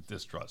reasons to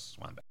distrust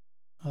Swanbeck.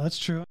 Oh, that's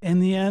true. In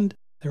the end,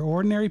 they're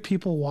ordinary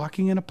people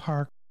walking in a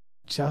park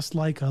just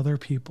like other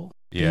people.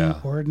 Yeah.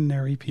 Being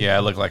ordinary people. Yeah,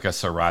 it looked like a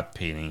Seurat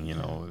painting, you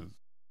know.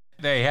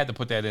 They had to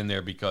put that in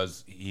there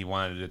because he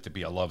wanted it to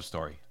be a love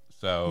story.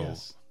 So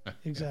yes,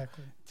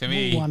 exactly. To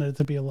me, he wanted it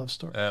to be a love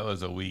story. That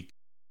was a weak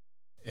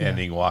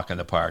ending walk in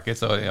the park.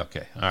 It's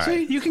okay. All right. So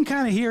you can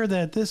kind of hear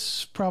that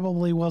this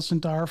probably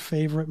wasn't our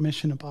favorite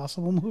Mission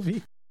Impossible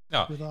movie.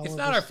 No, it's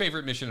not our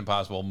favorite Mission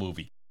Impossible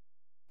movie.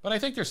 But I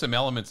think there's some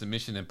elements in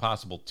Mission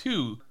Impossible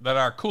 2 that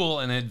are cool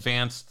and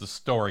advance the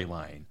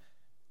storyline.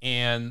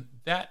 And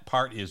that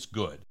part is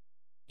good.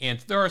 And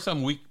there are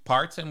some weak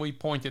parts, and we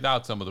pointed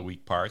out some of the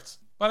weak parts.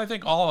 But I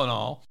think all in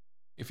all,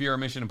 if you're a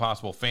Mission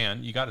Impossible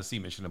fan, you got to see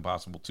Mission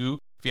Impossible 2.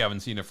 If you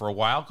haven't seen it for a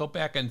while, go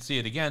back and see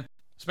it again,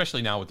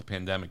 especially now with the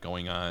pandemic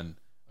going on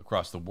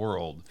across the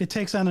world. It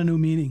takes on a new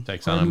meaning,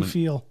 a new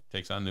feel.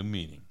 Takes on a new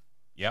meaning.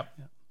 Yep,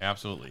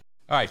 absolutely.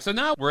 All right, so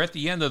now we're at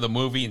the end of the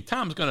movie, and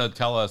Tom's going to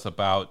tell us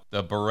about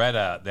the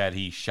Beretta that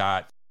he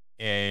shot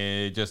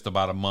just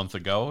about a month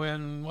ago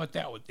and what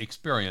that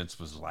experience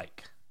was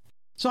like.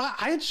 So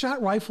I had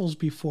shot rifles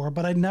before,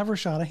 but I'd never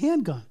shot a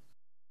handgun.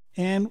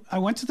 And I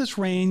went to this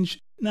range.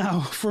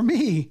 Now, for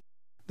me,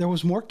 there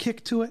was more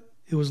kick to it.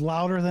 It was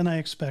louder than I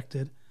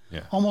expected.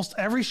 Yeah. Almost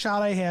every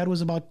shot I had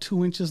was about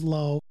 2 inches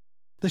low.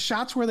 The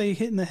shots where they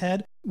hit in the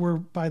head were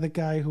by the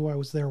guy who I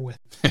was there with.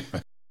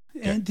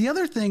 And the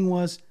other thing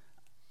was,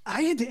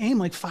 I had to aim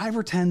like 5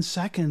 or 10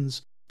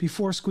 seconds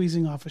before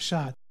squeezing off a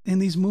shot. In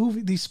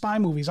these spy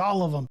movies,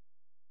 all of them,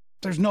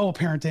 there's no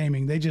apparent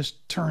aiming. They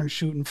just turn,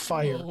 shoot, and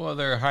fire. Well,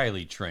 they're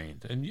highly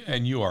trained,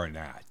 and you are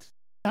not.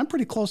 I'm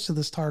pretty close to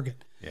this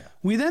target. Yeah.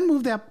 We then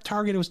moved that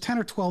target. It was 10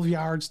 or 12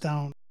 yards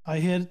down. I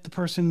hit the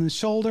person in the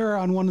shoulder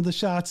on one of the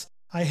shots.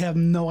 I have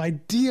no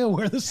idea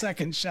where the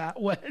second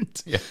shot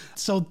went. Yeah.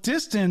 So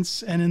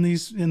distance, and in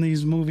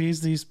these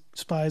movies, these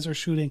spies are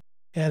shooting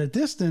at a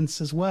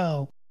distance as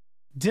well.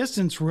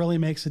 distance really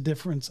makes a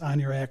difference on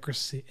your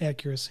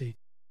accuracy.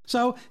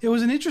 So it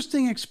was an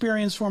interesting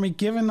experience for me,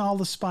 given all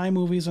the spy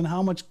movies and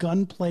how much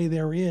gunplay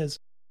there is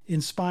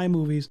in spy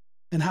movies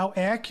and how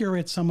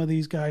accurate some of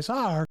these guys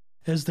are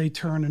as they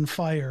turn and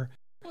fire.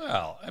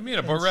 Well, I mean,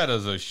 a Beretta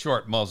is a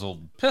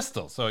short-muzzled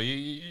pistol, so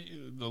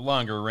the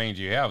longer range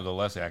you have, the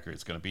less accurate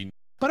it's going to be.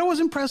 But it was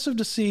impressive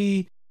to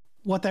see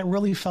what that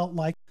really felt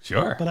like.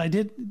 Sure. But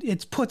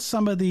it's put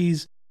some of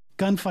these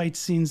gunfight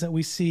scenes that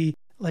we see,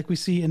 like we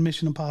see in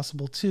Mission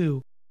Impossible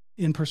 2,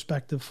 in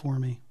perspective for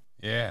me.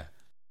 Yeah.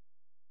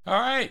 All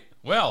right.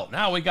 Well,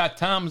 now we got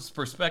Tom's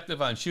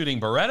perspective on shooting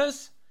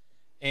Berettas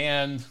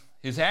and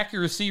his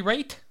accuracy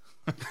rate.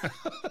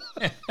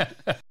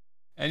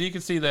 And you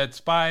can see that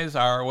spies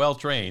are well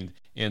trained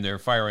in their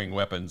firing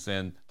weapons,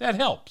 and that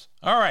helps.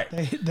 All right.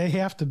 They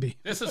have to be.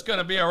 This is going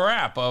to be a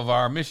wrap of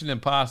our Mission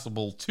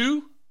Impossible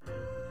 2.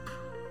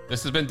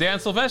 This has been Dan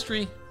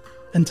Silvestri.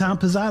 And Tom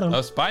Pizzato.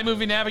 Of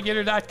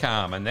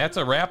SpyMovieNavigator.com. And that's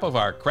a wrap of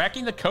our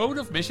Cracking the Code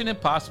of Mission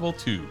Impossible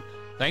 2.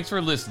 Thanks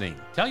for listening.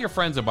 Tell your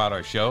friends about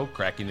our show,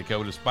 Cracking the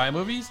Code of Spy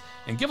Movies,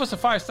 and give us a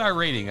 5-star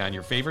rating on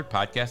your favorite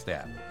podcast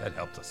app. That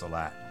helps us a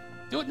lot.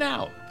 Do it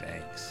now.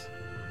 Thanks.